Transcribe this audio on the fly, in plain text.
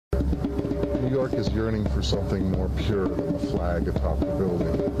New York is yearning for something more pure than the flag atop the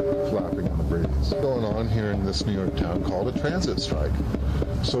building, flapping in the breeze. What's going on here in this New York town called a transit strike?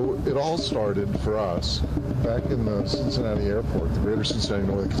 So it all started for us back in the Cincinnati airport, the greater Cincinnati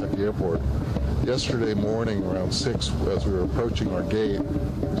Northern Kentucky airport. Yesterday morning around 6, as we were approaching our gate,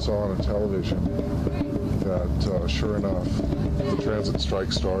 we saw on a television that, sure enough, the transit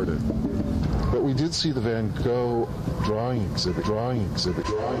strike started. But we did see the Van Gogh drawing exhibit.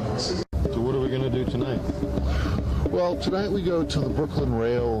 So what are we going to do tonight? Well, tonight we go to the Brooklyn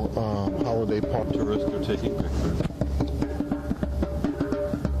Rail Holiday Park. Tourists are taking pictures.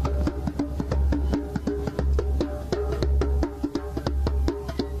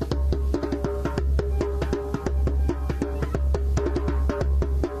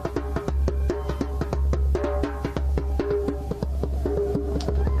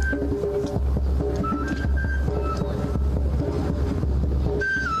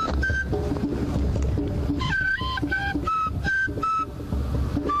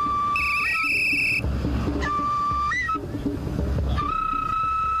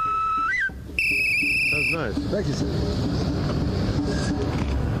 Nice. Thank you, sir.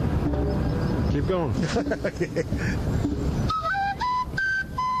 Keep going.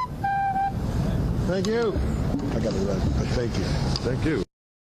 Thank you. I got it right. Thank you. Thank you.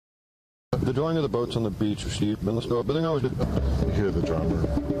 The drawing of the boats on the beach was cheap, but let's go. But then I always did. You hear the drummer.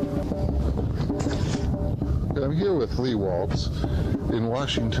 I'm here with Leigh Waltz in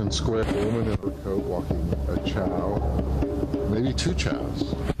Washington Square. A woman in her coat walking a chow, maybe two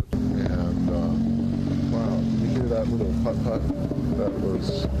chows. And wow, you hear that little putt-putt? That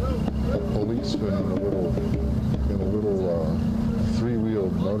was a policeman in a little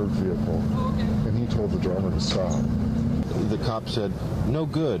three-wheeled motor vehicle, and he told the drummer to stop. The cop said, "No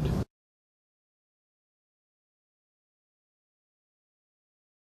good."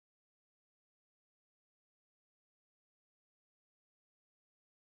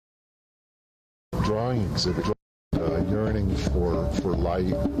 Drawing exhibit, yearning for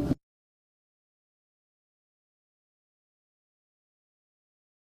light.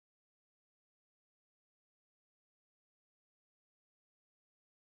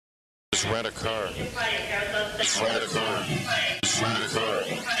 Just rent a car. Just rent a car. Just rent a car.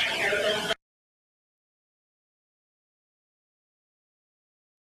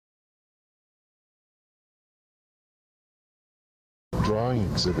 Drawing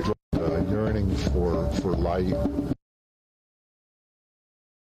exhibit, yearning for light.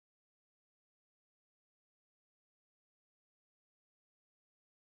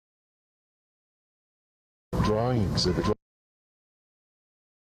 Drawing exhibit.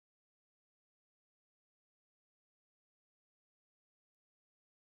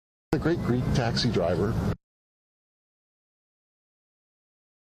 A great Greek taxi driver.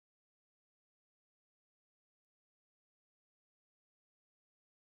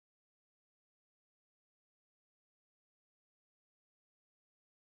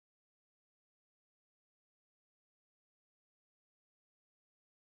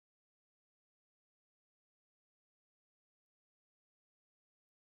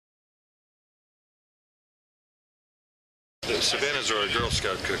 Savannahs are a Girl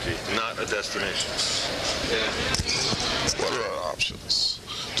Scout cookie, not a destination. Yeah. What are our options?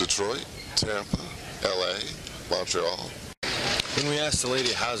 Detroit, Tampa, LA, Montreal. When we asked the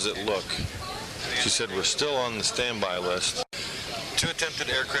lady, how's it look? She said, we're still on the standby list. 2 attempted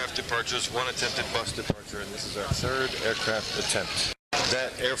aircraft departures, 1 attempted bus departure, and this is our 3rd aircraft attempt.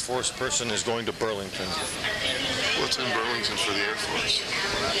 That Air Force person is going to Burlington. What's in Burlington for the Air Force?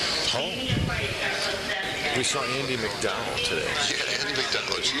 Home. We saw Andy McDowell today. Yeah, Andy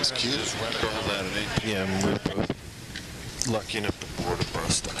McDowell. She's cute. Yeah, and we're both lucky enough to board a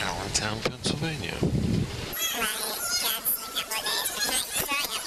bus to Allentown, Pennsylvania.